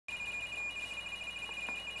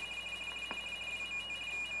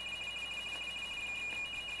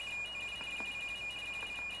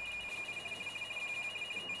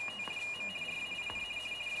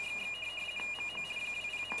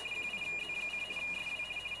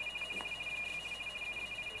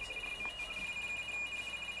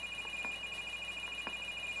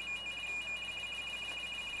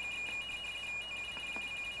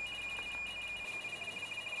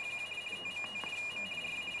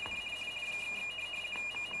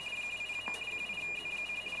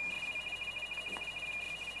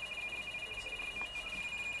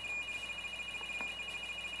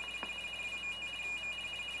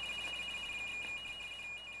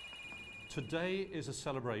Today is a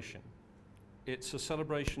celebration. It's a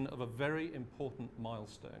celebration of a very important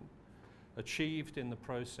milestone achieved in the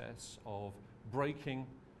process of breaking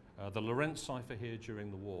the Lorenz cipher here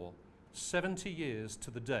during the war. 70 years to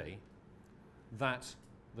the day that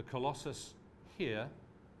the Colossus here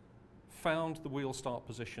found the wheel start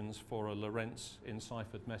positions for a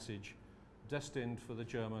Lorenz-enciphered message destined for the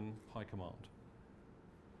German High Command.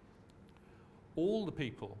 All the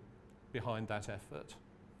people behind that effort,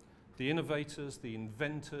 the innovators, the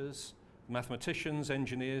inventors, mathematicians,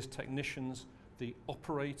 engineers, technicians, the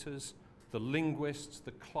operators, the linguists,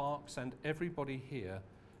 the clerks, and everybody here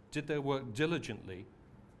did their work diligently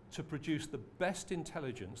to produce the best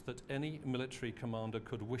intelligence that any military commander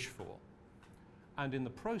could wish for. And in the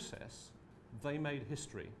process, they made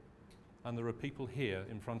history. And there are people here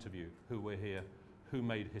in front of you who were here who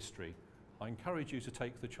made history. I encourage you to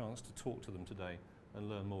take the chance to talk to them today and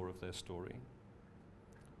learn more of their story.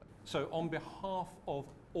 So on behalf of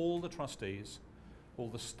all the trustees, all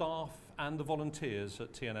the staff and the volunteers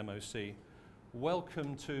at TNMoC,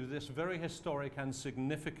 welcome to this very historic and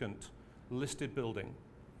significant listed building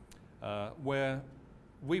where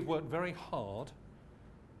we've worked very hard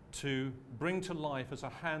to bring to life as a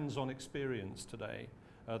hands-on experience today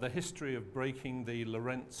the history of breaking the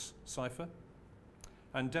Lorenz cipher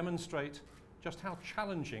and demonstrate just how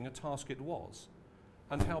challenging a task it was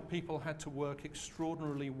and how people had to work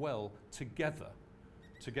extraordinarily well together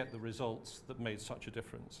to get the results that made such a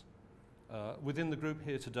difference. Within the group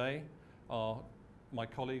here today are my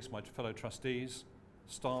colleagues, my fellow trustees,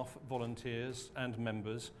 staff, volunteers and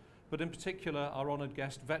members, but in particular our honoured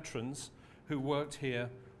guest veterans who worked here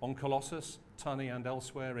on Colossus, Tunny and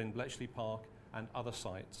elsewhere in Bletchley Park and other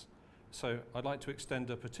sites. So I'd like to extend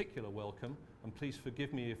a particular welcome, and please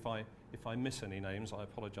forgive me if I miss any names, I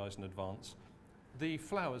apologise in advance. The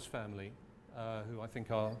Flowers family, who I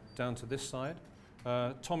think are down to this side,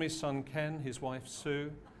 Tommy's son Ken, his wife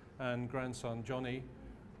Sue, and grandson Johnny.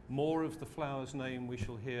 More of the Flowers name we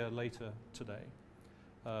shall hear later today.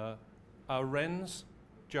 Our Wrens,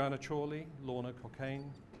 Joanna Chorley, Lorna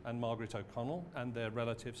Cockayne, and Margaret O'Connell, and their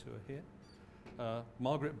relatives who are here.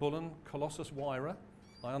 Margaret Bullen, Colossus Wyra.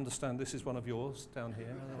 I understand this is one of yours down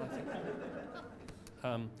here, I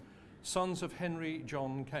think. Sons of Henry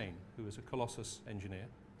John Kane, who is a Colossus engineer.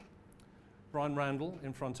 Brian Randall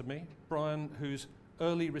in front of me. Brian, whose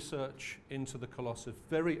early research into the Colossus,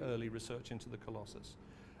 very early research into the Colossus,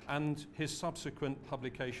 and his subsequent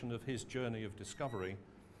publication of his journey of discovery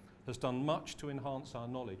has done much to enhance our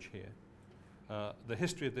knowledge here. The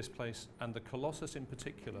history of this place and the Colossus in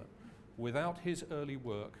particular. Without his early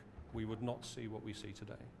work, we would not see what we see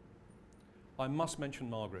today. I must mention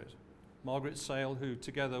Margaret. Margaret Sale, who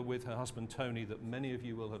together with her husband Tony, that many of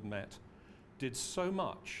you will have met, did so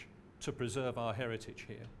much to preserve our heritage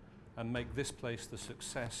here and make this place the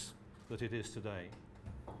success that it is today.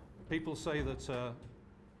 People say that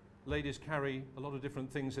ladies carry a lot of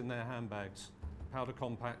different things in their handbags, powder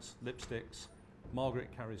compacts, lipsticks. Margaret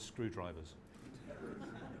carries screwdrivers.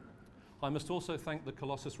 I must also thank the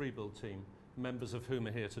Colossus Rebuild team, members of whom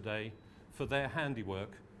are here today, for their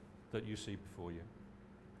handiwork that you see before you.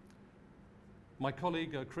 My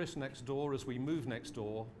colleague Chris next door, as we move next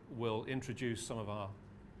door, will introduce some of our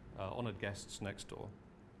honoured guests next door.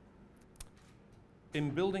 In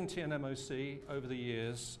building TNMoC over the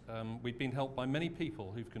years, we've been helped by many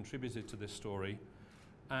people who've contributed to this story,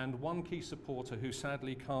 and one key supporter who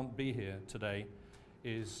sadly can't be here today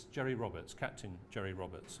is Jerry Roberts, Captain Jerry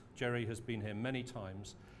Roberts. Jerry has been here many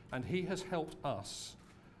times, and he has helped us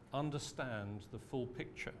understand the full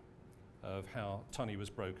picture of how Tunny was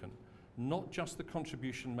broken. Not just the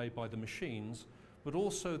contribution made by the machines, but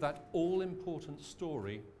also that all-important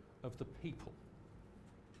story of the people,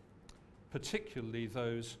 particularly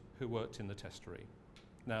those who worked in the testery.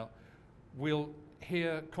 Now, we'll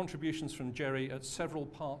hear contributions from Jerry at several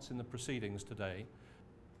parts in the proceedings today.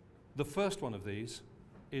 The first one of these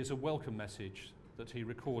is a welcome message that he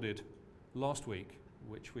recorded last week,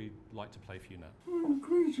 which we'd like to play for you now. Well,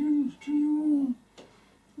 greetings to you all.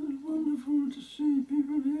 It's wonderful to see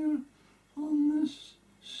people here on this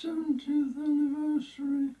 70th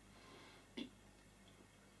anniversary.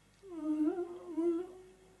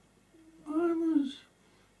 I was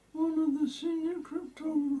one of the senior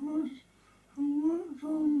cryptographers who worked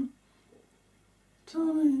on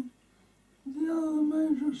Tunny, the other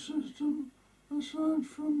major system aside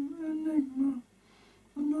from Enigma,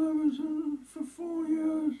 and I was for 4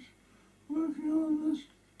 years working on this,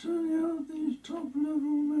 turning out these top-level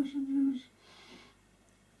messages,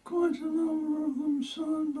 quite a number of them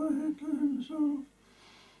signed by Hitler himself,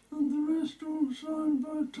 and the rest all signed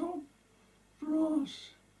by top brass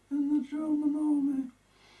in the German army.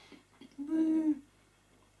 The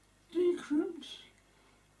decrypts,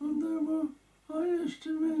 and there were, I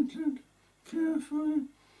estimated carefully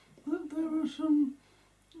that there were some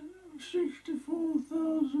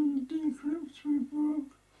 64,000 decrypts we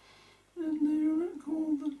broke in the unit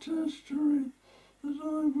called the testary that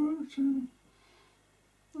I worked in.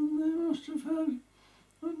 And they must have had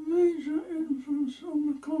a major influence on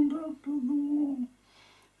the conduct of the war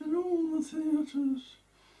in all the theatres,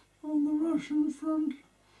 on the Russian front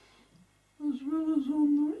as well as on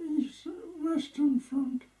the Western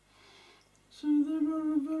front. So they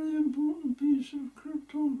were a very important piece of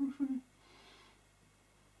cryptography.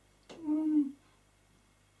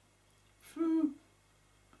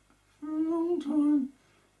 For a long time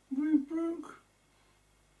we broke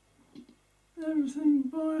everything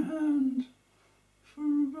by hand for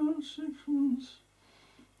about 6 months,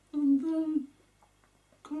 and then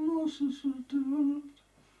Colossus was developed,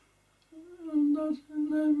 and that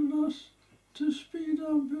enabled us to speed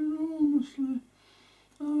up enormously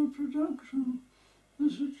our production.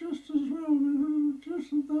 This is just as well,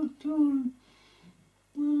 just at that time,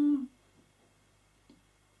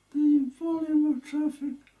 the volume of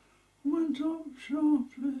traffic went up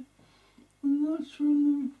sharply, and that's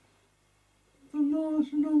when the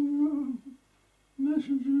large number of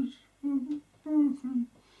messages were broken.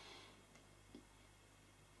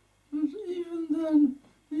 But even then,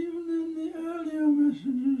 even in the earlier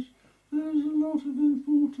messages, there was a lot of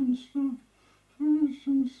important stuff. For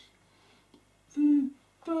instance, the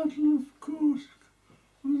Battle of Kursk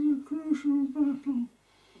was a crucial battle,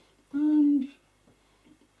 and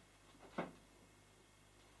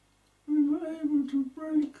we were able to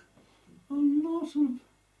break a lot of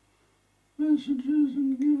messages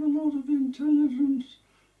and give a lot of intelligence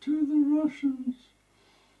to the Russians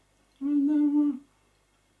when they were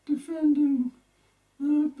defending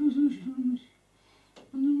their positions,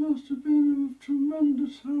 and it must have been of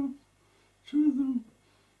tremendous help to them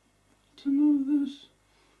to know this,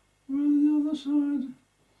 where the other side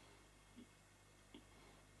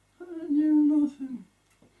knew nothing.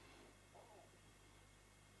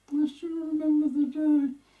 I still remember the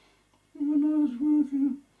day when I was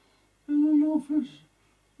working in an office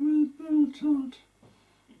with Bill Tutt.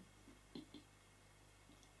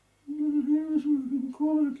 He was working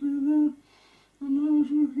quietly there, and I was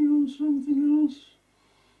working on something else.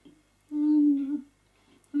 And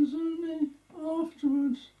it was only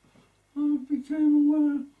afterwards I became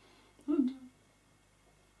aware that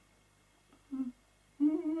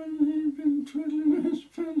when he'd been twiddling his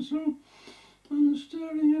pencil and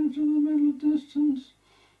staring into the middle distance,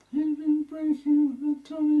 he'd been breaking the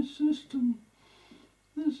Tunney system.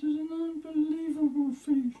 This is an unbelievable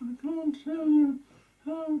feat. I can't tell you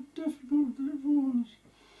how difficult it was.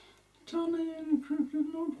 Tunney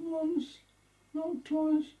encrypted not once, not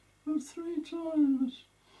twice, but 3 times.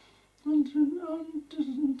 And to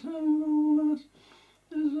disentangle all that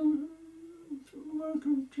is a work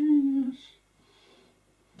of genius.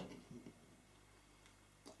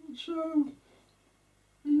 So,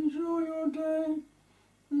 enjoy your day.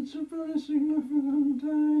 It's a very significant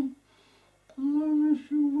day, and I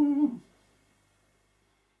wish you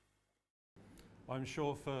well. I'm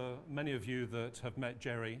sure for many of you that have met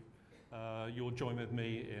Jerry, you'll join with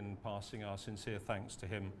me in passing our sincere thanks to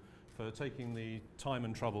him for taking the time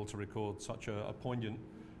and trouble to record such a poignant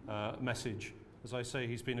message. As I say,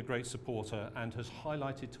 he's been a great supporter and has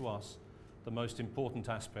highlighted to us the most important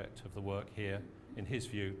aspect of the work here, in his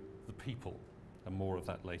view, the people, and more of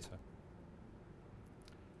that later.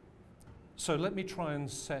 So let me try and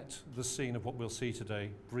set the scene of what we'll see today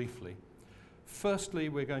briefly. Firstly,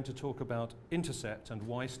 we're going to talk about intercept and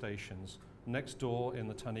Y stations next door in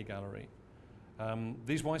the Tunney Gallery.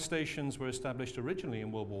 These Y stations were established originally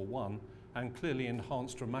in World War I and clearly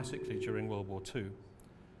enhanced dramatically during World War II,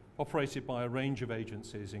 operated by a range of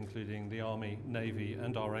agencies including the Army, Navy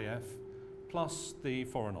and RAF, plus the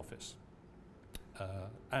Foreign Office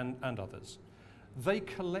and others. They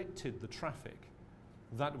collected the traffic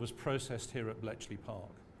that was processed here at Bletchley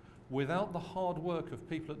Park. Without the hard work of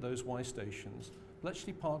people at those Y stations,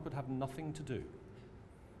 Bletchley Park would have nothing to do.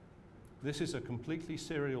 This is a completely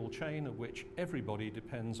serial chain of which everybody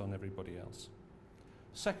depends on everybody else.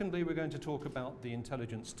 Secondly, we're going to talk about the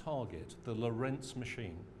intelligence target, the Lorenz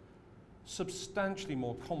machine, substantially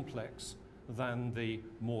more complex than the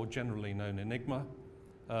more generally known Enigma,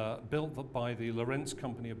 built by the Lorenz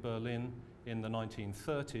Company of Berlin in the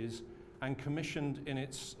 1930s and commissioned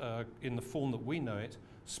in the form that we know it,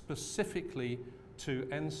 specifically to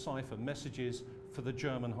encipher messages for the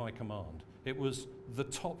German High Command. It was the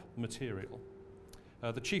top material.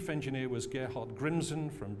 The chief engineer was Gerhard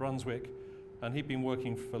Grimsen from Brunswick, and he'd been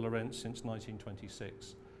working for Lorentz since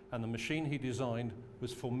 1926. And the machine he designed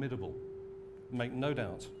was formidable. Make no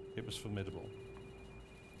doubt, it was formidable.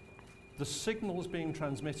 The signals being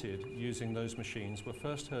transmitted using those machines were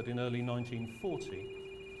first heard in early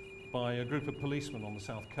 1940 by a group of policemen on the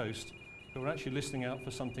south coast who were actually listening out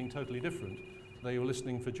for something totally different. They were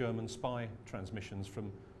listening for German spy transmissions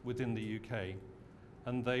from within the UK.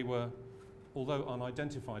 And they were, although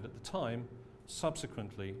unidentified at the time,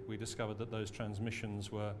 subsequently we discovered that those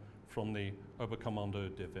transmissions were from the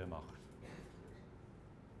Oberkommando der Wehrmacht.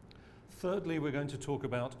 Thirdly, we're going to talk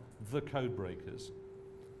about the code breakers.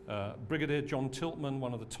 Brigadier John Tiltman,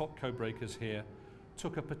 one of the top code breakers here,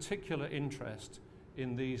 took a particular interest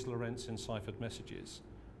in these Lorenz-enciphered messages.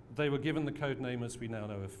 They were given the code name, as we now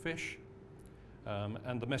know, of fish,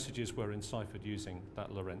 and the messages were enciphered using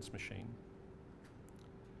that Lorentz machine.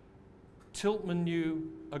 Tiltman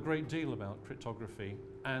knew a great deal about cryptography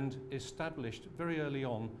and established very early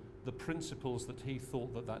on the principles that he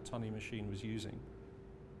thought that that Tunny machine was using.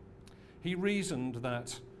 He reasoned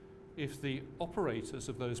that if the operators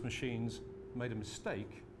of those machines made a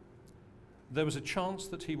mistake, there was a chance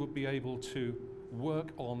that he would be able to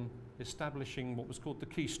work on establishing what was called the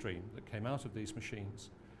key stream that came out of these machines,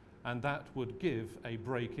 and that would give a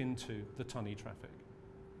break into the Tunny traffic.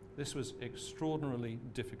 This was extraordinarily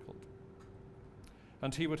difficult.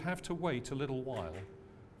 And he would have to wait a little while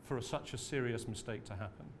for such a serious mistake to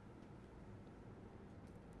happen.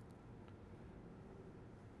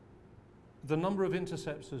 The number of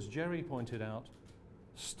intercepts, as Jerry pointed out,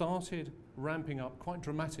 started ramping up quite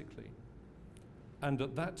dramatically. And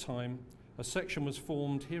at that time, a section was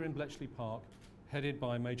formed here in Bletchley Park, headed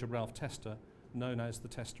by Major Ralph Tester, known as the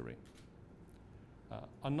Testery.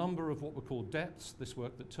 A number of what were called depths, this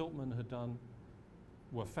work that Tiltman had done,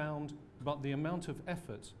 were found, but the amount of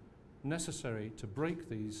effort necessary to break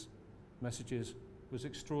these messages was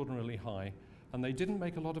extraordinarily high, and they didn't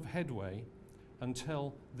make a lot of headway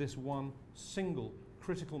until this one single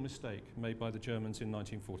critical mistake made by the Germans in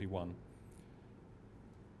 1941.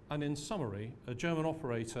 And in summary, a German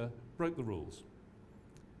operator broke the rules.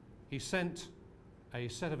 He sent a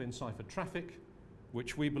set of enciphered traffic,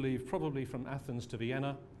 which we believe probably from Athens to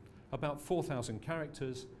Vienna, about 4,000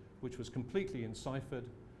 characters, which was completely enciphered.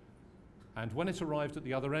 And when it arrived at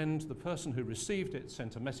the other end, the person who received it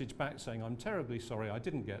sent a message back saying, "I'm terribly sorry, I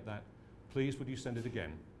didn't get that. Please, would you send it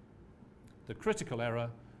again?" The critical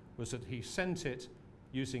error was that he sent it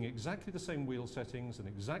using exactly the same wheel settings and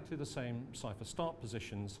exactly the same cipher start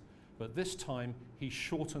positions, but this time he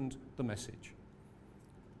shortened the message.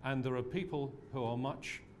 And there are people who are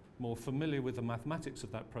much more familiar with the mathematics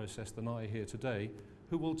of that process than I here today,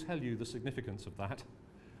 who will tell you the significance of that.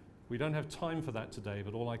 We don't have time for that today,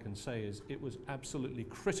 but all I can say is it was absolutely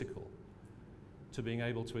critical to being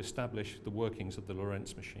able to establish the workings of the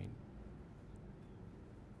Lorentz machine.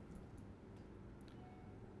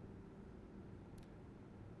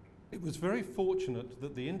 It was very fortunate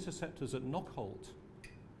that the interceptors at Knockholt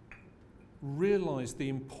realized the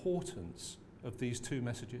importance of these two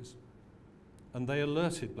messages, and they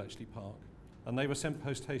alerted Bletchley Park, and they were sent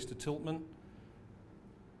post haste to Tiltman.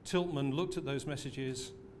 Tiltman looked at those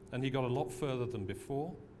messages, and he got a lot further than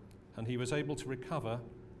before, and he was able to recover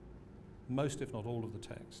most, if not all, of the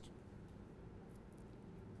text.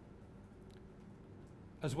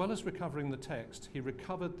 As well as recovering the text, he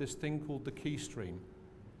recovered this thing called the key stream,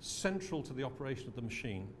 central to the operation of the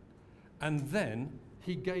machine. And then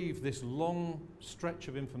he gave this long stretch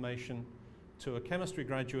of information to a chemistry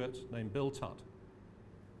graduate named Bill Tutt.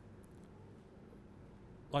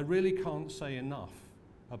 I really can't say enough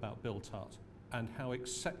about Bill Tutt and how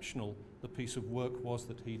exceptional the piece of work was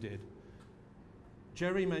that he did.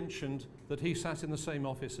 Jerry mentioned that he sat in the same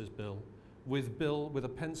office as Bill with a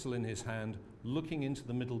pencil in his hand, looking into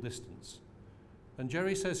the middle distance. And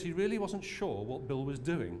Jerry says he really wasn't sure what Bill was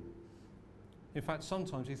doing. In fact,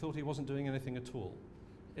 sometimes he thought he wasn't doing anything at all.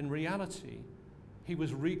 In reality, he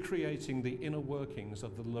was recreating the inner workings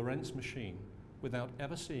of the Lorentz machine without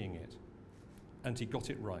ever seeing it, and he got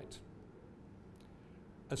it right.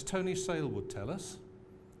 As Tony Sale would tell us,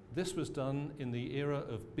 this was done in the era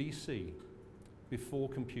of BC, before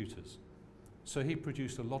computers. So he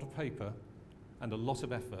produced a lot of paper and a lot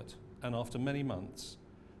of effort, and after many months,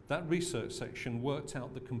 that research section worked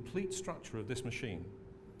out the complete structure of this machine.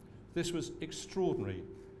 This was extraordinary.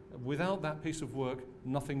 Without that piece of work,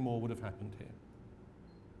 nothing more would have happened here.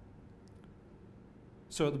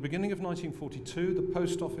 So at the beginning of 1942, the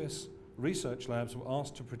Post Office research labs were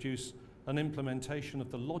asked to produce an implementation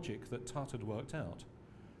of the logic that Tutt had worked out.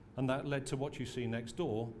 And that led to what you see next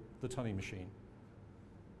door, the Tunny machine.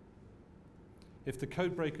 if the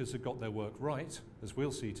code breakers had got their work right, as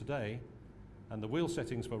we'll see today, and the wheel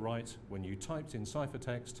settings were right, when you typed in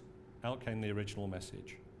ciphertext, out came the original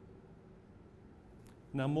message.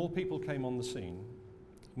 Now, more people came on the scene.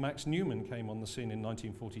 Max Newman came on the scene in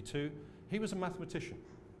 1942. He was a mathematician.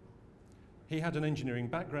 He had an engineering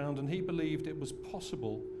background, and he believed it was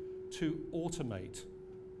possible to automate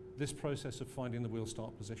this process of finding the wheel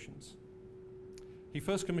start positions. He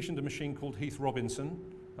first commissioned a machine called Heath Robinson.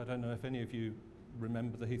 I don't know if any of you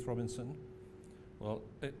remember the Heath Robinson. Well,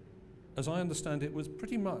 as I understand it, was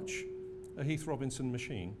pretty much a Heath Robinson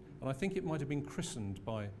machine, and I think it might have been christened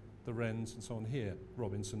by the Wrens and so on here,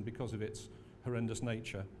 Robinson, because of its horrendous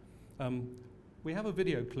nature. We have a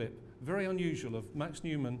video clip, very unusual, of Max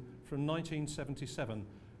Newman from 1977.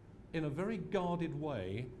 In a very guarded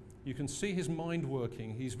way, you can see his mind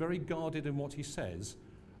working. He's very guarded in what he says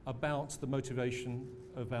about the motivation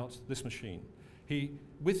about this machine.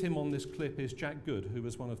 With him on this clip is Jack Good, who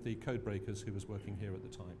was one of the code breakers who was working here at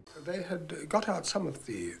the time. They had got out some of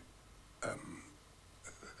the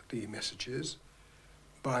messages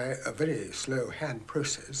by a very slow hand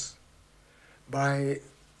process, by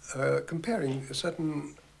comparing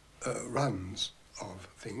certain runs of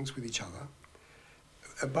things with each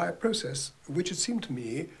other, by a process which it seemed to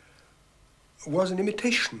me was an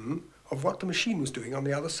imitation of what the machine was doing on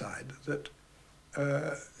the other side that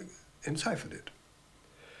enciphered it.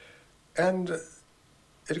 And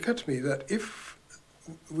it occurred to me that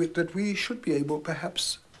that we should be able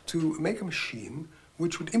perhaps to make a machine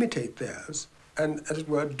which would imitate theirs and, as it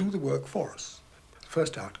were, do the work for us. The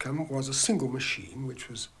first outcome was a single machine which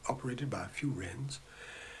was operated by a few Wrens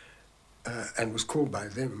and was called by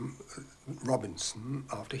them Robinson,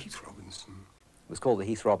 after Heath Robinson. It was called the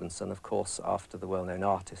Heath Robinson, of course, after the well-known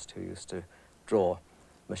artist who used to draw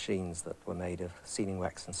machines that were made of sealing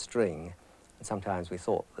wax and string. And sometimes we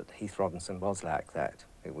thought that Heath Robinson was like that.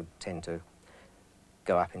 It would tend to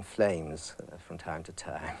go up in flames from time to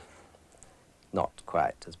time. Not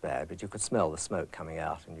quite as bad, but you could smell the smoke coming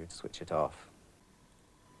out and you'd switch it off.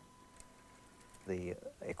 The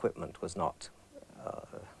equipment was not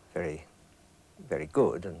very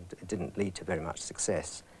good, and it didn't lead to very much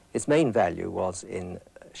success. Its main value was in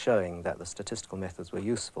showing that the statistical methods were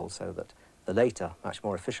useful, so that the later, much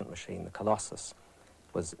more efficient machine, the Colossus,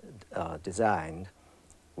 was designed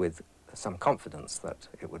with some confidence that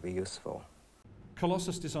it would be useful.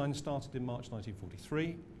 Colossus design started in March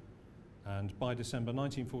 1943, and by December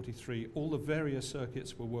 1943 all the various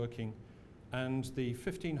circuits were working, and the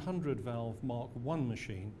 1500 valve Mark I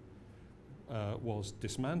machine was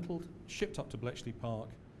dismantled, shipped up to Bletchley Park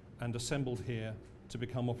and assembled here to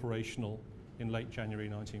become operational in late January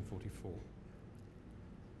 1944.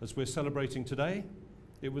 As we're celebrating today,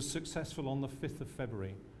 it was successful on the 5th of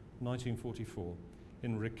February 1944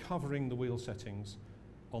 in recovering the wheel settings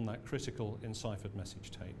on that critical enciphered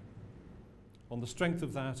message tape. On the strength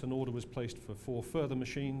of that, an order was placed for 4 further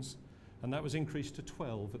machines, and that was increased to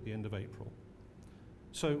 12 at the end of April.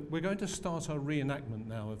 So we're going to start our reenactment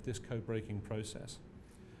now of this code-breaking process.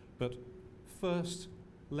 But first,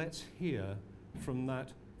 let's hear from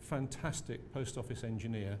that fantastic post office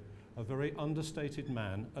engineer, a very understated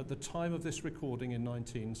man, at the time of this recording in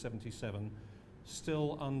 1977,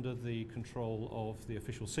 still under the control of the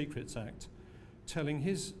Official Secrets Act, telling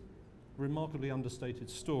his remarkably understated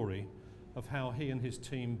story of how he and his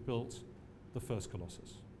team built the first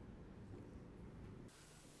Colossus.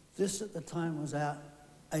 This at the time was our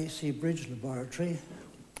AC Bridge laboratory,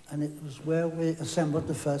 and it was where we assembled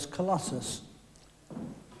the first Colossus.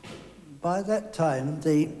 By that time,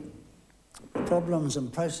 the problems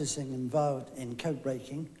and processing involved in code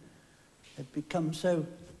breaking had become so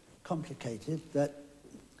complicated that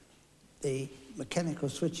the mechanical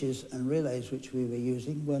switches and relays which we were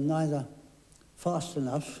using were neither fast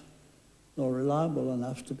enough nor reliable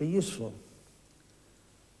enough to be useful.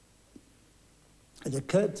 It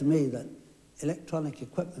occurred to me that electronic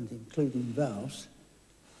equipment, including valves,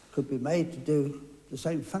 could be made to do the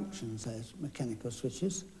same functions as mechanical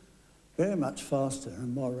switches, very much faster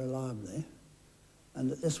and more reliably, and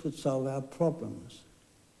that this would solve our problems.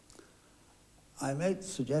 I made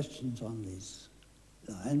suggestions on these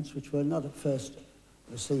lines, which were not at first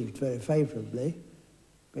received very favourably,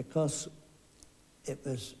 because it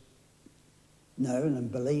was known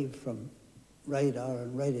and believed from radar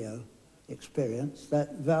and radio experience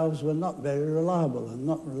that valves were not very reliable and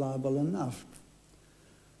not reliable enough.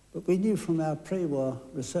 But we knew from our pre-war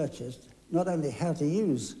researchers not only how to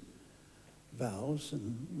use valves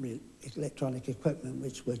and electronic equipment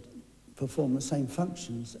which would perform the same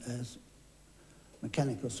functions as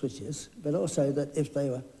mechanical switches, but also that if they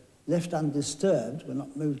were left undisturbed, were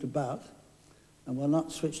not moved about, and were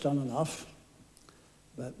not switched on and off,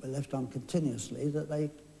 but were left on continuously, that they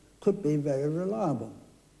could be very reliable.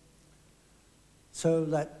 So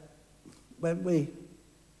that when we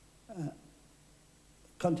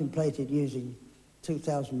contemplated using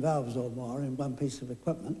 2,000 valves or more in one piece of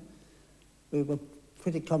equipment, we were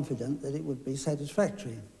pretty confident that it would be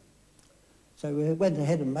satisfactory. So we went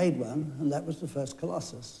ahead and made one, and that was the first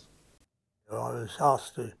Colossus. I was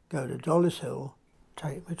asked to go to Dollis Hill,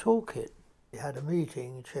 take my toolkit. We had a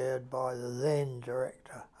meeting chaired by the then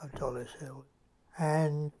director of Dollis Hill,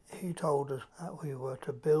 and he told us that we were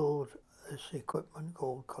to build this equipment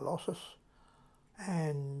called Colossus,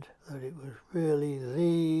 and that it was really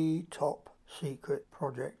the top secret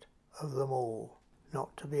project of them all,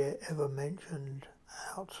 not to be ever mentioned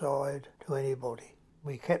outside to anybody.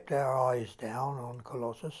 We kept our eyes down on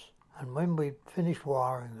Colossus, and when we'd finished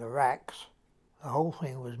wiring the racks, the whole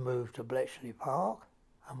thing was moved to Bletchley Park,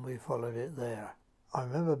 and we followed it there. I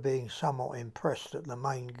remember being somewhat impressed at the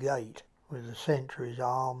main gate, with the sentries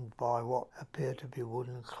armed by what appeared to be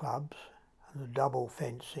wooden clubs, and the double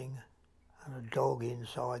fencing, and a dog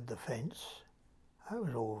inside the fence. That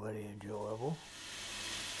was all very enjoyable.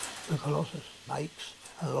 The Colossus makes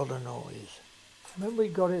a lot of noise. When we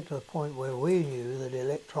got it to the point where we knew that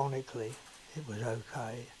electronically it was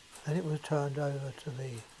okay, then it was turned over to the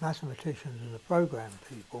mathematicians and the program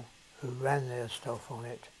people who ran their stuff on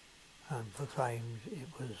it and proclaimed it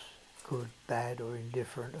was good, bad or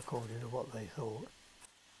indifferent according to what they thought.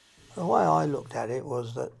 The way I looked at it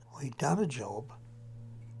was that we'd done a job,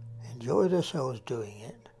 enjoyed ourselves doing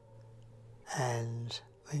it, and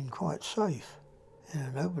been quite safe. You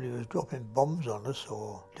know, nobody was dropping bombs on us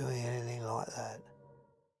or doing anything like that.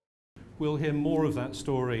 We'll hear more of that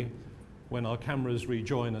story when our cameras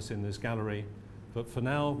rejoin us in this gallery, but for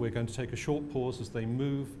now we're going to take a short pause as they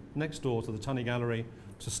move next door to the Tunney Gallery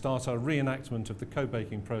to start our reenactment of the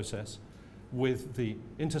code-baking process with the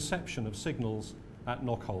interception of signals at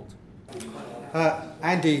Knockholt.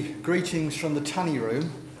 Andy, greetings from the Tunney Room.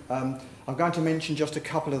 I'm going to mention just a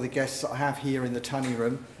couple of the guests that I have here in the Tunney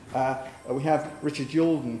Room. We have Richard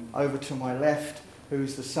Yalden over to my left,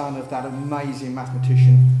 who's the son of that amazing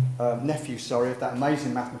mathematician, nephew of that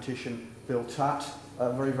amazing mathematician Bill Tutt.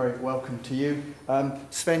 Very, very welcome to you.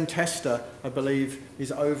 Sven Tester, I believe,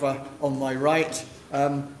 is over on my right,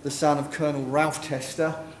 the son of Colonel Ralph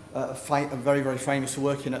Tester, a very, very famous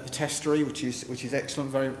working at the Testery, which is excellent.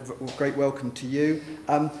 Very great welcome to you.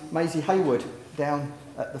 Maisie Hayward down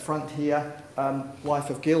at the front here, wife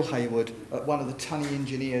of Gil Hayward, one of the Tunney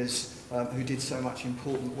engineers who did so much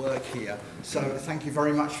important work here. So thank you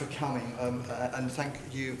very much for coming, and thank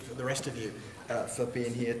you, for the rest of you, for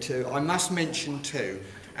being here too. I must mention too,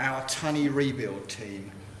 our Tunney rebuild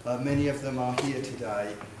team. Many of them are here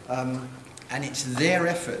today, and it's their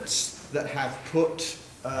efforts that have put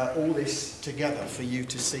all this together for you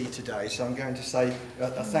to see today. So I'm going to say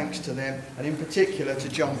a thanks to them, and in particular to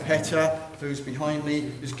John Petter, who's behind me,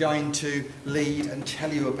 who's going to lead and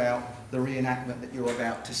tell you about the reenactment that you're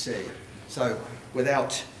about to see. So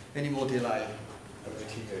without any more delay, over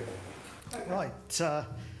to you. Right,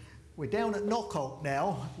 we're down at Knockholt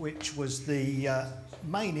now, which was the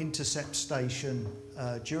main intercept station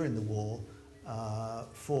during the war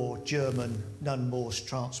for German non-Morse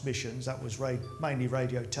transmissions. That was mainly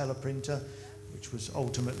radio teleprinter, which was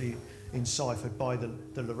ultimately enciphered by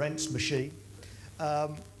the Lorenz machine.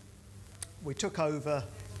 We took over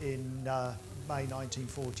in May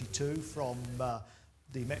 1942 from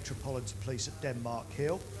the Metropolitan Police at Denmark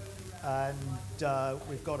Hill, and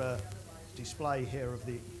we've got a display here of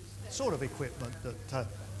the sort of equipment that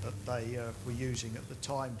they were using at the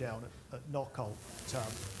time down at Knockholt.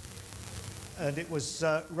 And it was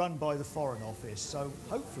run by the Foreign Office, so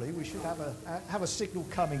hopefully we should have a signal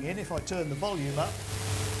coming in if I turn the volume up.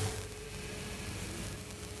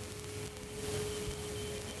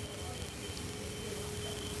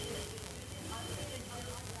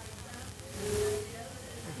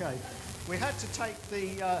 Okay, we had to take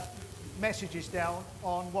the messages down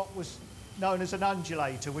on what was known as an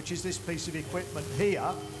undulator, which is this piece of equipment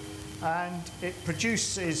here, and it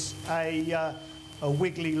produces a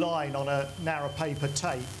wiggly line on a narrow paper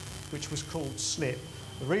tape, which was called slip.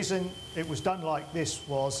 The reason it was done like this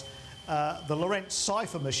was the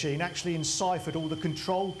Lorenz-enciphered machine actually enciphered all the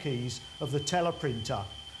control keys of the teleprinter.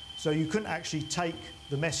 So you couldn't actually take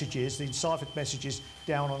the messages, the enciphered messages,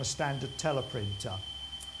 down on a standard teleprinter.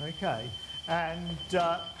 Okay, and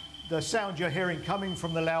the sound you're hearing coming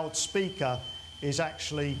from the loudspeaker is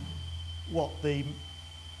actually what the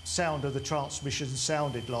sound of the transmission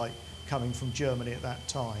sounded like coming from Germany at that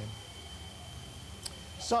time.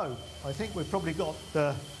 So I think we've probably got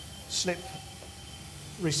the slip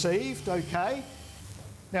received, okay.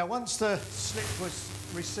 Now once the slip was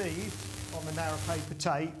received on the narrow paper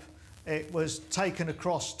tape, it was taken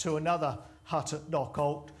across to another hut at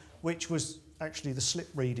Knockholt, which was actually the slip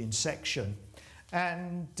reading section.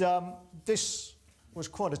 And this was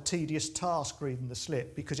quite a tedious task, reading the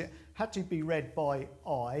slip, because it had to be read by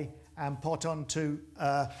eye and put onto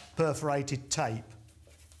perforated tape.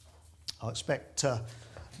 I expect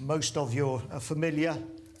most of you are familiar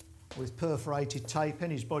with perforated tape.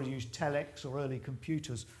 Anybody who used telex or early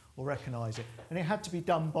computers will recognise it. And it had to be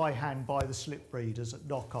done by hand by the slip readers at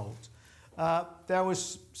Knockholt. There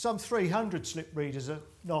was some 300 slip readers at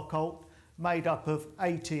Knockholt, made up of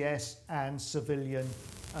ATS and civilian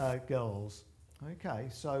girls. Okay,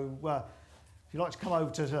 so if you'd like to come over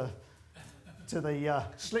to the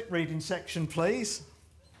slip reading section, please.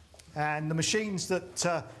 And the machines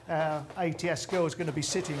that our ATS girls are going to be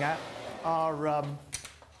sitting at are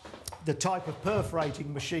the type of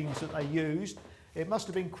perforating machines that they used. It must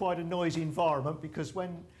have been quite a noisy environment, because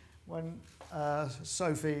when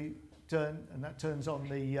Sophie turns on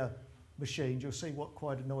the machines, you'll see what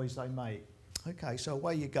quite a noise they make. Okay, so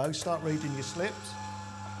away you go. Start reading your slips.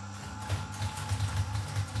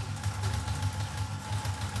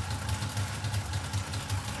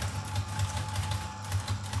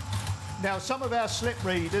 Now, some of our slip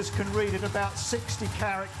readers can read at about 60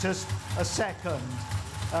 characters a second.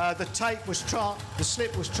 The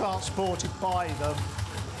slip was transported by them,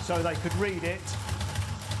 so they could read it.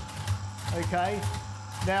 Okay.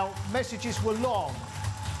 Now, messages were long,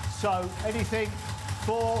 so anything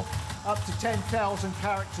 4 up to 10,000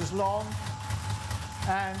 characters long,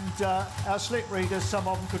 and our slip readers, some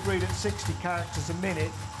of them could read at 60 characters a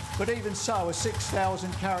minute, but even so, a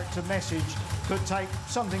 6,000 character message could take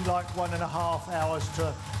something like 1.5 hours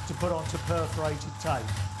to put onto perforated tape.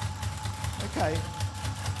 Okay.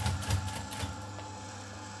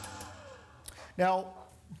 Now,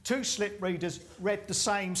 2 slip readers read the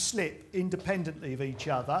same slip independently of each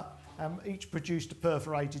other, and each produced a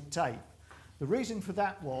perforated tape. The reason for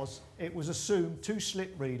that was it was assumed 2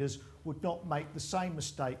 slip readers would not make the same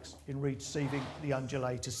mistakes in receiving the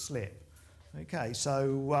undulator slip. Okay,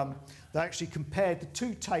 so they actually compared the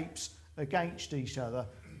 2 tapes against each other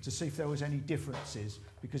to see if there was any differences,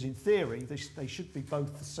 because in theory they should be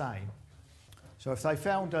both the same. So if they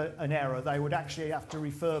found an error, they would actually have to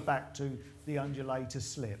refer back to the undulator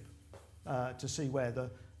slip to see where the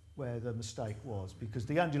mistake was, because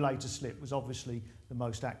the undulator slip was obviously the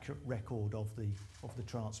most accurate record of the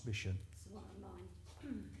transmission. It's the one on mine.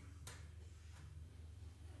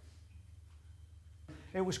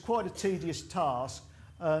 It was quite a tedious task,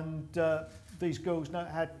 and these girls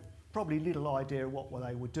had probably little idea what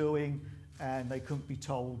they were doing, and they couldn't be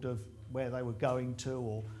told of where they were going to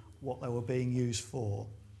or what they were being used for.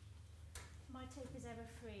 My tape is error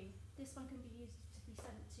free. This one can be used to be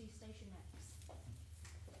sent to Station X.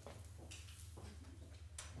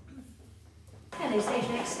 Hello,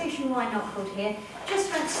 Station X. Station Y Knockholt here. Just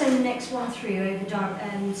about to send the next one through over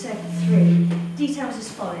circuit 3. Details as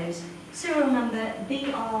follows. Serial number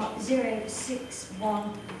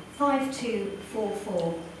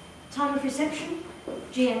BR0615244. Time of reception,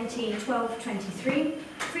 GMT 1223.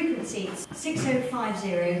 Frequency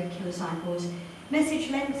 6050 kilocycles. Message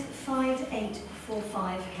length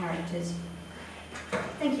 5845 characters.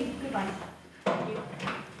 Thank you. Goodbye. Thank you.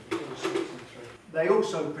 They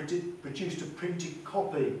also produced a printed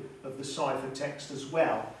copy of the ciphertext as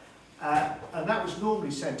well. And that was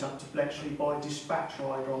normally sent up to Bletchley by dispatch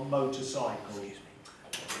rider on motorcycle.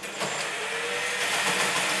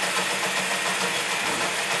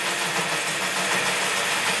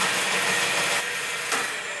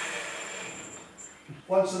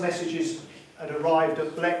 Once the messages had arrived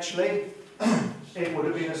at Bletchley, it would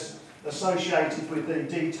have been associated with the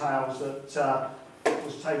details that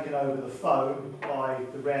was taken over the phone by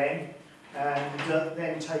the REN, and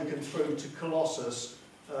then taken through to Colossus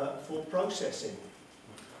for processing.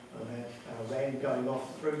 And then REN going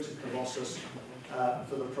off through to Colossus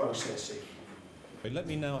for the processing. Let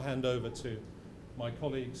me now hand over to my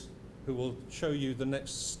colleagues who will show you the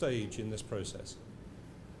next stage in this process.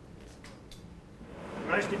 The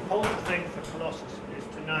most important thing for Colossus is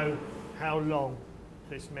to know how long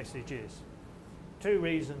this message is. 2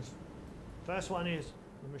 reasons. First one is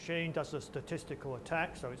the machine does a statistical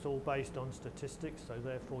attack, so it's all based on statistics, so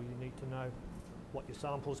therefore you need to know what your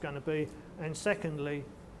sample is going to be. And secondly,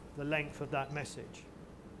 the length of that message,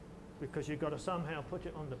 because you've got to somehow put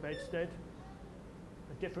it on the bedstead.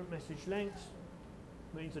 A different message length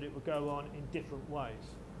means that it will go on in different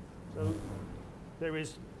ways. So there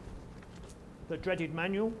is the dreaded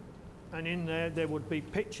manual, and in there would be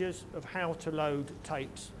pictures of how to load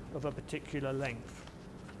tapes of a particular length.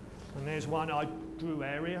 And there's one I drew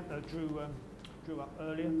up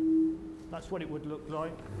earlier. That's what it would look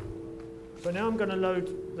like. So now I'm going to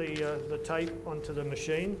load the tape onto the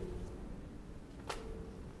machine.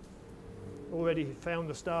 Already found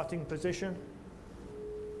the starting position.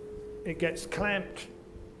 It gets clamped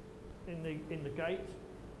in the gate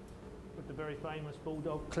with the very famous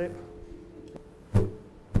bulldog clip.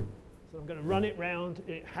 So I'm going to run it round.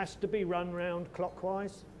 It has to be run round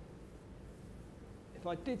clockwise. If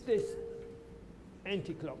I did this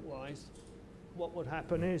anti-clockwise, what would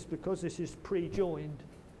happen is, because this is pre-joined,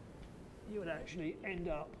 you would actually end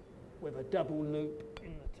up with a double loop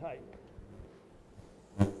in the tape.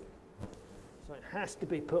 So it has to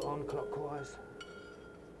be put on clockwise.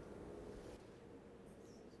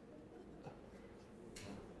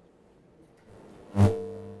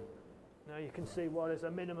 Now you can see why there's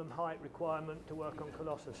a minimum height requirement to work on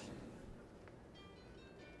Colossus.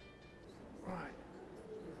 Right.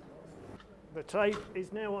 The tape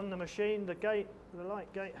is now on the machine. The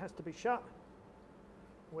light gate has to be shut.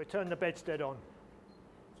 We turn the bedstead on.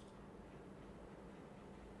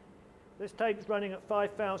 This tape's running at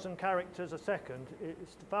 5,000 characters a second.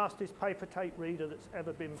 It's the fastest paper tape reader that's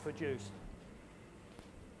ever been produced.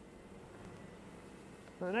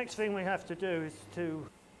 The next thing we have to do is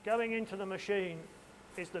going into the machine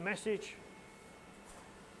is the message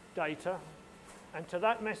data, and to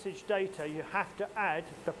that message data you have to add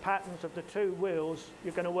the patterns of the two wheels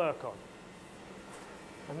you're going to work on,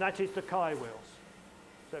 and that is the Chi wheels.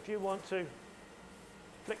 So if you want to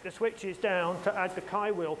flick the switches down to add the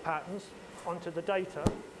Chi wheel patterns onto the data,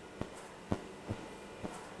 and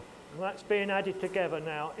that's being added together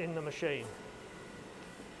now in the machine.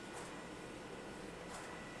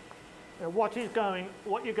 Now what you're going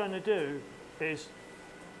to do is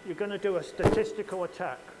you're going to do a statistical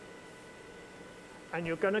attack, and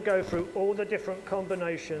you're going to go through all the different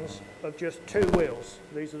combinations of just two wheels.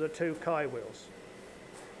 These are the two Chi wheels.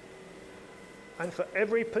 And for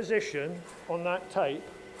every position on that tape,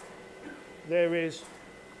 there is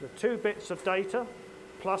the 2 bits of data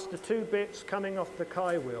plus the 2 bits coming off the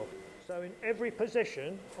Chi wheel. So in every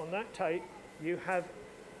position on that tape, you have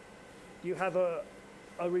a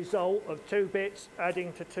result of 2 bits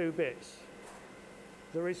adding to 2 bits.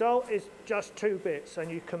 The result is just 2 bits, and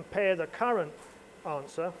you compare the current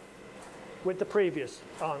answer with the previous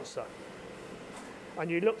answer. And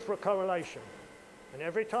you look for a correlation. And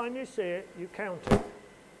every time you see it, you count it.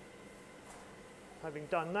 Having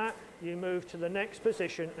done that, you move to the next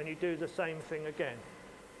position and you do the same thing again.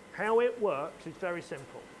 How it works is very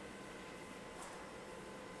simple.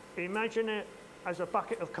 Imagine it as a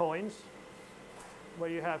bucket of coins, where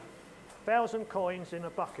you have 1,000 coins in a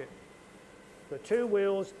bucket. The 2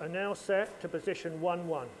 wheels are now set to position 1,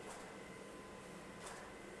 1.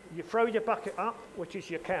 You throw your bucket up, which is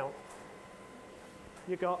your count.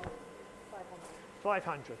 You got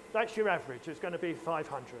 500. That's your average. It's going to be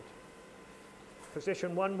 500.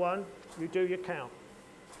 Position 1, 1, you do your count.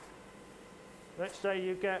 Let's say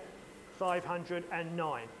you get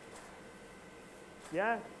 509.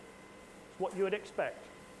 Yeah? It's what you would expect.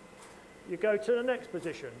 You go to the next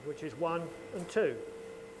position, which is 1 and 2.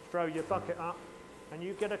 Throw your bucket up, and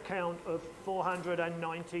you get a count of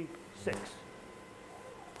 496.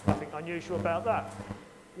 Nothing unusual about that.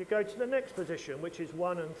 You go to the next position, which is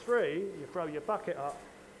 1 and 3. You throw your bucket up.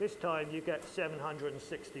 This time you get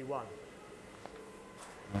 761.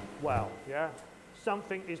 Wow, yeah?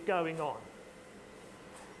 Something is going on.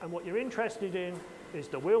 And what you're interested in is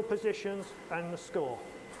the wheel positions and the score.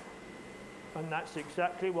 And that's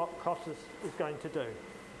exactly what Colossus is going to do.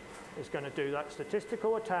 It's going to do that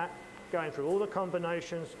statistical attack, going through all the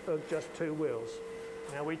combinations of just 2 wheels.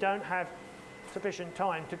 Now, we don't have sufficient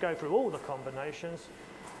time to go through all the combinations,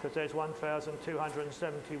 because there's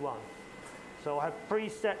 1,271. So I have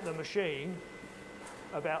preset the machine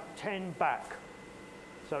about 10 back.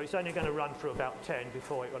 So it's only going to run through about 10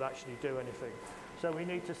 before it will actually do anything. So we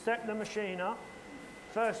need to set the machine up,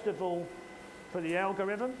 first of all, for the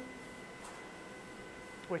algorithm,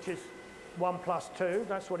 which is 1 plus 2,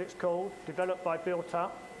 that's what it's called, developed by Built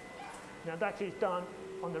Up. Now that is done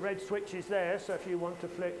on the red switches there, so if you want to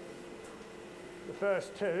flick the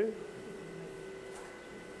first 2,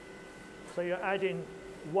 so you're adding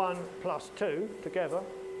 1 plus 2 together.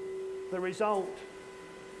 The result,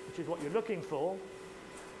 which is what you're looking for,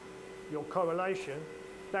 your correlation,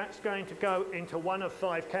 that's going to go into one of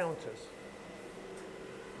 5 counters.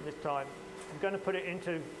 This time, I'm going to put it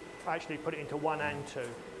into, actually put it into 1 and 2.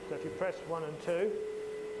 So if you press 1 and 2,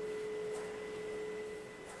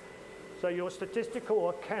 So your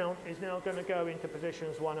statistical account is now going to go into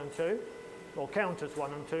positions 1 and 2, or counters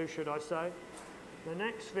 1 and 2, should I say. The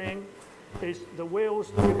next thing is the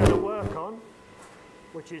wheels that we're going to work on,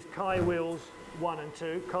 which is Chi wheels 1 and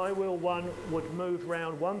 2. Chi wheel 1 would move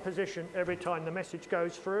round one position every time the message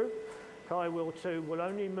goes through. Chi wheel 2 will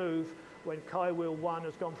only move when Chi wheel 1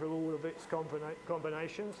 has gone through all of its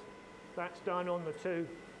combinations. That's done on the 2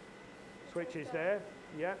 switches there.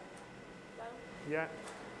 Yeah. Yeah.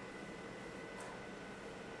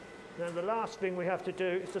 Now the last thing we have to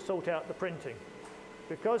do is to sort out the printing.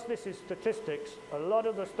 Because this is statistics, a lot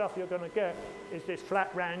of the stuff you're going to get is this flat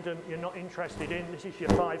random you're not interested in. This is your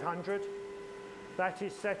 500. That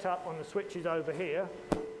is set up on the switches over here,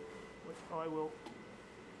 which I will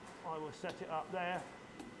set it up there.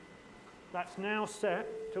 That's now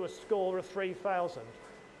set to a score of 3,000.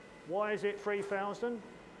 Why is it 3,000?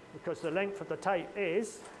 Because the length of the tape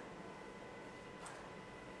is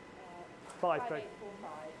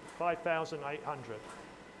 5,800.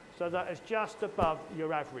 So that is just above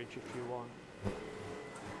your average, if you want.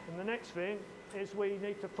 And the next thing is we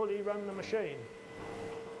need to fully run the machine.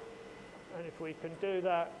 And if we can do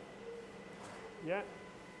that, yeah,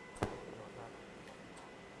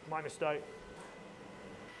 my mistake.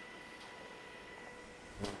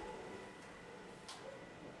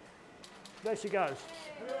 There she goes.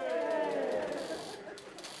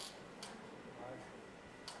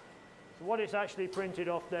 So what it's actually printed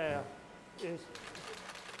off there is,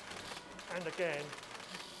 and again,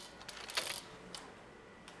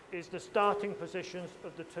 is the starting positions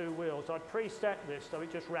of the 2 wheels. I preset this, so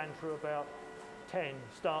it just ran through about 10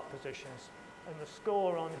 start positions. And the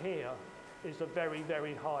score on here is a very,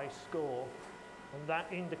 very high score. And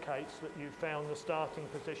that indicates that you found the starting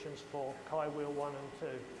positions for Chi wheel 1 and 2.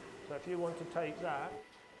 So if you want to take that,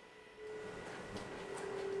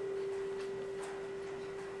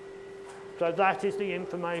 so that is the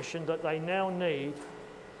information that they now need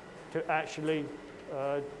to actually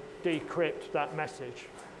decrypt that message.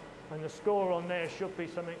 And the score on there should be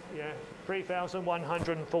something, yeah,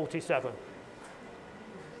 3,147.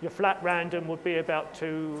 Your flat random would be about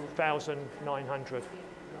 2,900.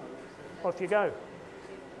 Off you go.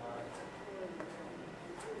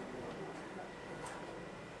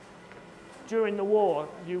 During the war,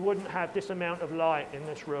 you wouldn't have this amount of light in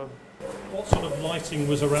this room. What sort of lighting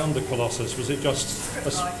was around the Colossus? Was it just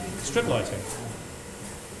strip lighting?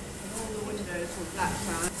 All the windows were blacked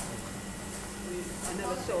out. I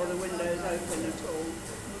never saw the windows open at all.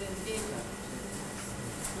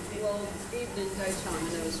 Well, even in daytime, I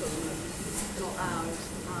never saw them open. Not ours.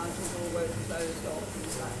 Ours was always closed off and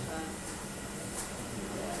blacked out.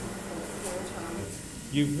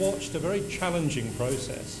 You've watched a very challenging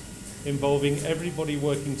process involving everybody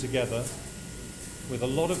working together with a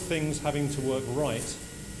lot of things having to work right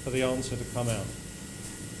for the answer to come out.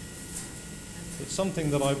 It's something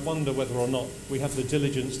that I wonder whether or not we have the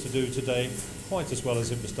diligence to do today quite as well as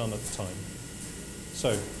it was done at the time.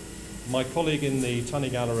 So, my colleague in the Tunny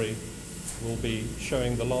Gallery will be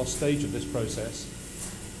showing the last stage of this process,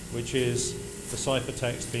 which is the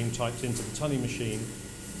ciphertext being typed into the Tunny machine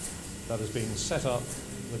that has been set up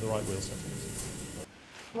with the right wheel settings.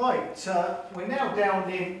 Right, we're now down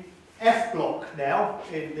in F block now,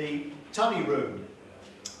 in the Tunny room.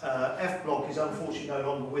 F block is unfortunately no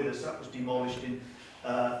longer with us. That was demolished in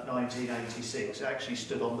 1986. It actually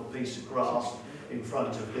stood on the piece of grass in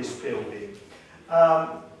front of this building.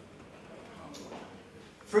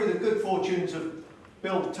 Through the good fortunes of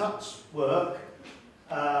Bill Tutt's work,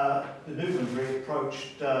 the Newmanry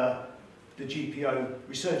approached the GPO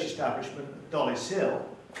research establishment at Dollis Hill,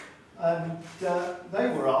 and they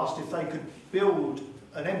were asked if they could build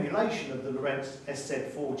an emulation of the Lorenz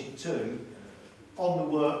SZ42 on the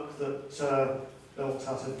work that Bill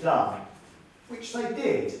Tutt had done, which they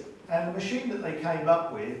did. And the machine that they came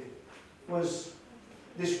up with was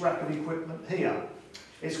this rack of equipment here.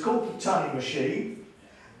 It's called the Tunny machine,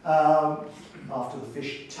 after the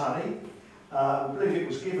fish Tunny. I believe it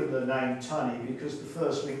was given the name Tunny because the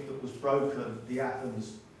first link that was broken, the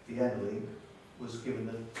Athens Vienna link, was given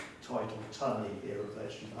the title Tunny here at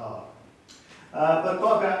Bletchley Park. But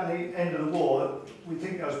by about the end of the war, we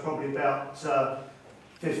think there was probably about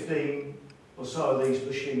 15 or so of these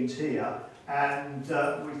machines here, and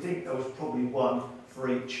we think there was probably one for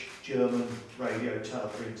each German radio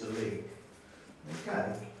teleprinter link.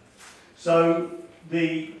 Okay, so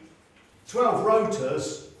the 12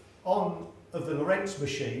 rotors of the Lorenz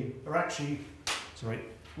machine are actually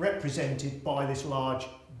represented by this large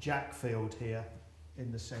jack field here in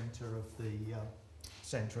the centre of the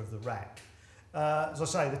rack. As I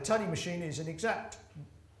say, the Tunny machine is an exact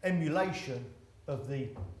emulation of the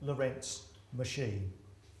Lorenz machine.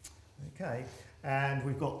 Okay, and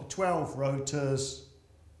we've got the 12 rotors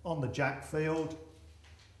on the jack field,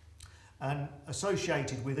 and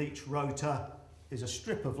associated with each rotor is a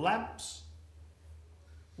strip of lamps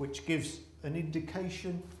which gives an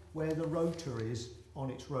indication where the rotor is on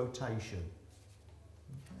its rotation.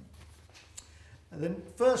 Okay. And then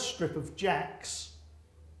first strip of jacks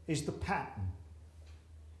is the pattern.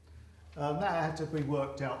 That had to be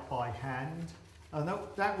worked out by hand, and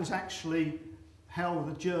that was actually how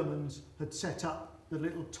the Germans had set up the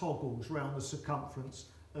little toggles round the circumference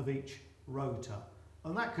of each rotor,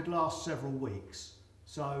 and that could last several weeks.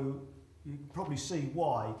 So you can probably see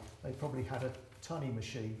why they probably had a tunny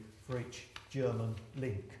machine for each German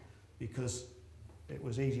link, because it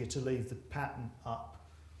was easier to leave the pattern up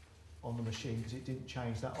on the machine because it didn't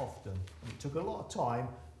change that often, and it took a lot of time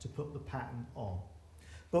to put the pattern on.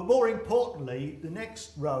 But more importantly, the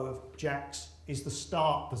next row of jacks is the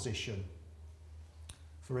start position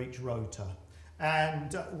for each rotor.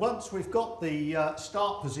 And once we've got the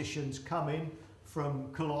start positions coming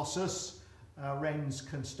from Colossus, Renz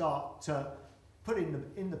can start putting them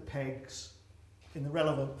in the pegs in the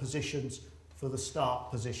relevant positions for the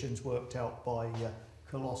start positions worked out by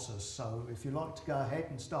Colossus. So if you'd like to go ahead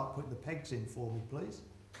and start putting the pegs in for me, please.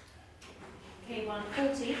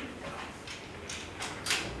 K140.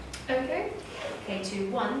 Okay.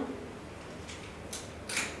 K21.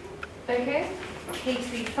 Okay.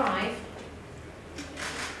 K35.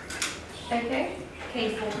 Okay.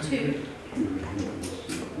 K42.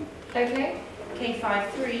 Okay.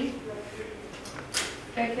 K53.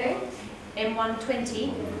 Okay.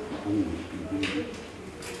 M120.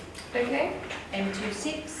 Okay.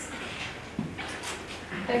 M26.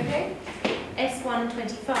 Okay.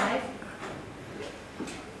 S125.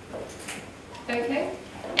 Okay.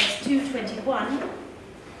 S221.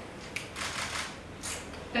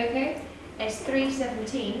 Okay.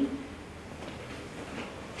 S317.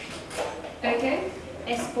 Okay.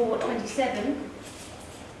 S427.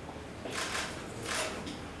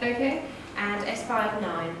 Okay. And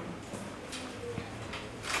S59.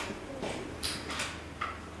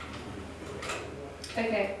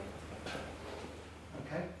 Okay.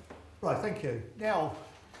 Okay. Right, thank you. Now,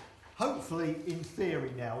 hopefully, in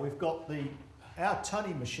theory now, we've got our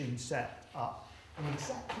tunny machine set up in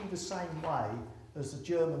exactly the same way as the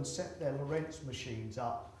Germans set their Lorenz machines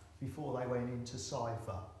up before they went into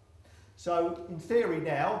cipher. So, in theory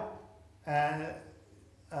now,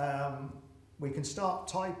 we can start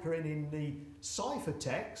typing in the cipher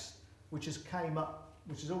text, which has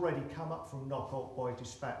already come up from knockout by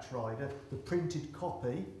dispatch rider, the printed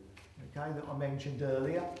copy, okay, that I mentioned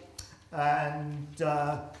earlier. And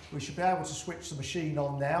we should be able to switch the machine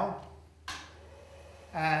on now.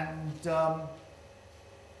 And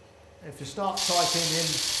if you start typing in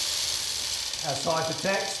our cipher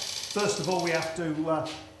text, first of all we have to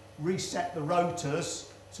reset the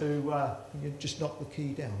rotors to, can you just knock the key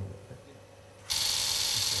down a little bit?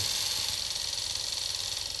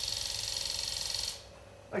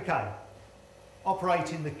 Okay,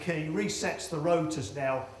 operating the key resets the rotors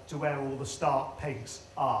now to where all the start pegs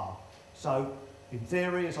are. So, in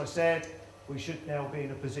theory, as I said, we should now be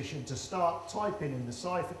in a position to start typing in the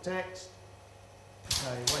cipher text.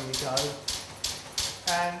 Okay, away you go.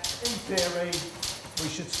 And in theory, we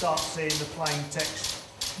should start seeing the plain text,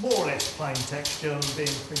 more or less plain text German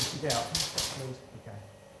being printed out. Please. Okay.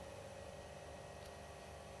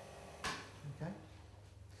 Okay.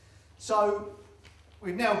 So,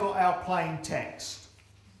 we've now got our plain text,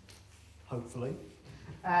 hopefully,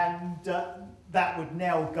 and that would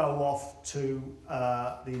now go off to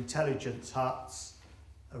the intelligence huts,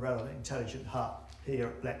 a relevant intelligent hut here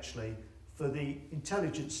at Bletchley, for the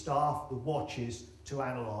intelligence staff, the watches, to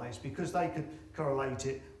analyse, because they could correlate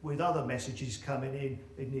it with other messages coming in,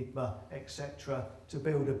 Enigma, etc., to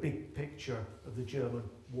build a big picture of the German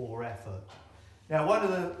war effort. Now, one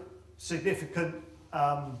of the significant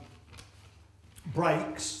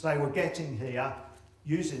breaks they were getting here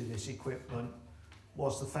using this equipment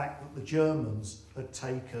was the fact that the Germans had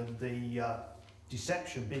taken the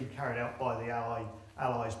deception being carried out by the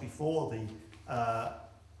Allies before the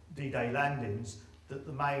D-Day landings, that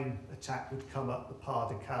the main attack would come up the Pas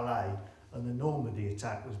de Calais, and the Normandy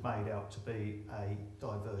attack was made out to be a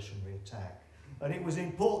diversionary attack. And it was an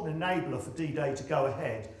important enabler for D-Day to go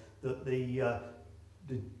ahead that the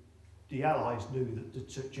Allies knew that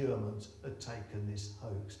the Germans had taken this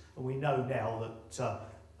hoax. And we know now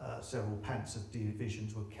that several Panzer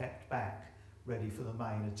divisions were kept back, ready for the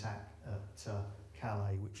main attack at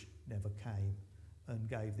Calais, which never came, and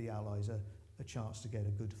gave the Allies a chance to get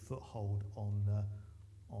a good foothold on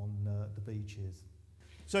on the beaches.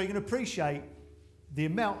 So you can appreciate the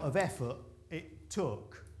amount of effort it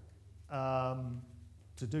took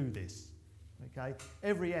to do this. Okay?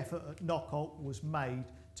 Every effort at TNMoC was made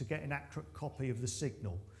to get an accurate copy of the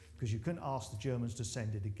signal, because you couldn't ask the Germans to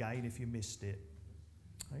send it again if you missed it.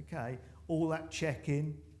 Okay? All that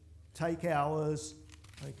checking, take hours,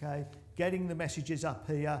 okay? Getting the messages up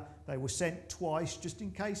here, they were sent twice, just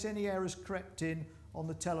in case any errors crept in on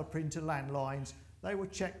the teleprinter landlines. They were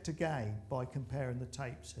checked again by comparing the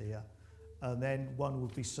tapes here. And then one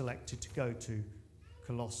would be selected to go to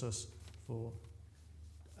Colossus for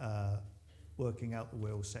working out the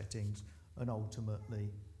wheel settings and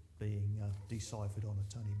ultimately being deciphered on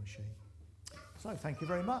a Tunny machine. So thank you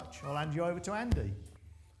very much. I'll hand you over to Andy.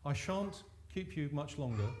 I shan't keep you much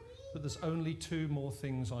longer, but there's only two more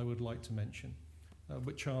things I would like to mention,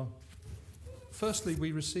 which are, firstly,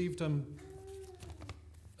 we received an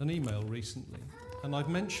email recently, and I've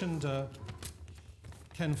mentioned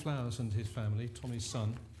Ken Flowers and his family, Tommy's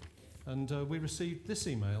son, and we received this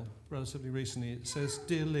email relatively recently. It says,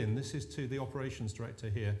 "Dear Lynn," this is to the operations director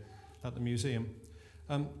here at the museum,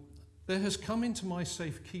 "there has come into my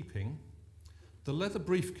safekeeping the leather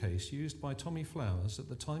briefcase used by Tommy Flowers at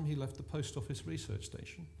the time he left the post office research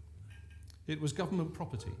station. It was government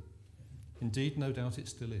property. Indeed, no doubt it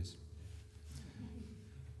still is,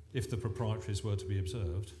 if the proprietaries were to be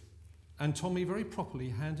observed. And Tommy very properly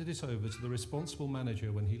handed it over to the responsible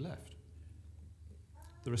manager when he left.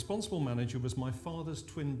 The responsible manager was my father's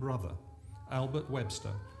twin brother, Albert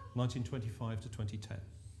Webster, 1925 to 2010.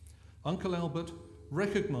 Uncle Albert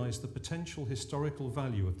recognised the potential historical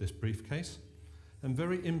value of this briefcase and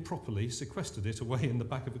very improperly sequestered it away in the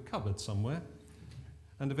back of a cupboard somewhere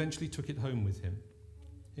and eventually took it home with him.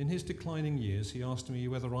 In his declining years, he asked me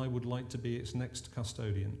whether I would like to be its next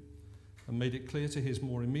custodian and made it clear to his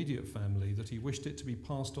more immediate family that he wished it to be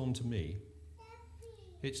passed on to me.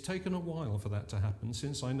 It's taken a while for that to happen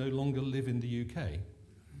since I no longer live in the UK,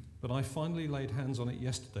 but I finally laid hands on it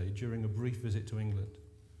yesterday during a brief visit to England.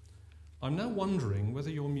 I'm now wondering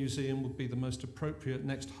whether your museum would be the most appropriate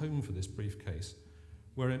next home for this briefcase,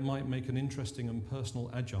 where it might make an interesting and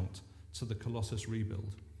personal adjunct to the Colossus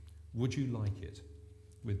rebuild. Would you like it?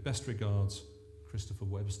 With best regards, Christopher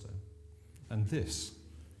Webster." And this,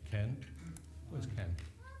 Ken, where's Ken?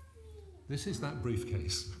 This is that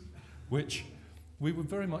briefcase, which we would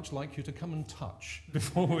very much like you to come and touch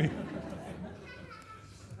before we...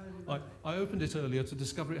 I opened it earlier to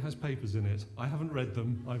discover it has papers in it. I haven't read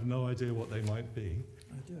them. I've no idea what they might be.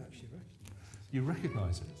 I do actually recognise it. You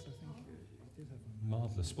recognise it? Yes, I think you did have one.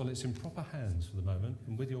 Marvellous. Well, it's in proper hands for the moment,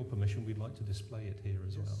 and with your permission, we'd like to display it here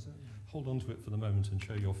as well. Certainly. Hold on to it for the moment and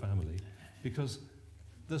show your family, because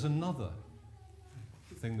there's another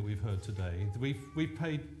thing that we've heard today. We've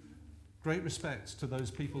paid great respects to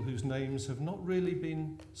those people whose names have not really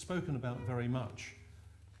been spoken about very much,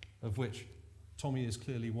 of which Tommy is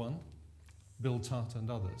clearly one, Bill Tutt and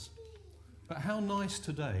others. But how nice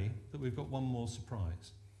today that we've got one more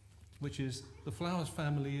surprise, which is the Flowers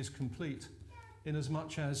family is complete in as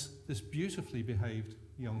much as this beautifully behaved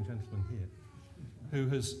young gentleman here, who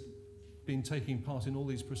has been taking part in all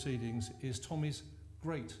these proceedings, is Tommy's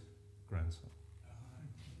great-grandson.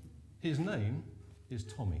 His name is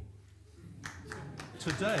Tommy.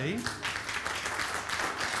 Today,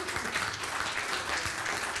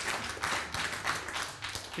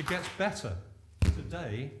 it gets better.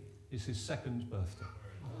 Today is his second birthday.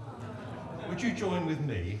 Would you join with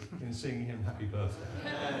me in singing him happy birthday?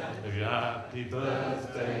 Happy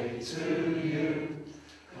birthday to you.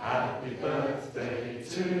 Happy birthday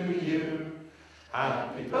to you.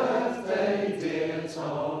 Happy birthday, dear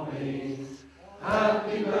Tommy.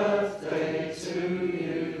 Happy birthday to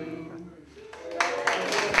you.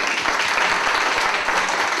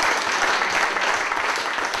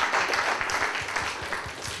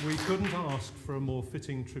 We couldn't ask for a more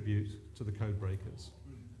fitting tribute to the code breakers.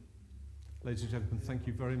 Ladies and gentlemen, thank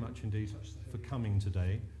you very much indeed for coming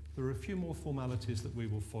today. There are a few more formalities that we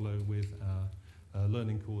will follow with our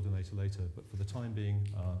learning coordinator later, but for the time being,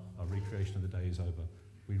 our recreation of the day is over.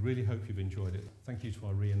 We really hope you've enjoyed it. Thank you to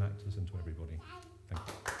our reenactors and to everybody.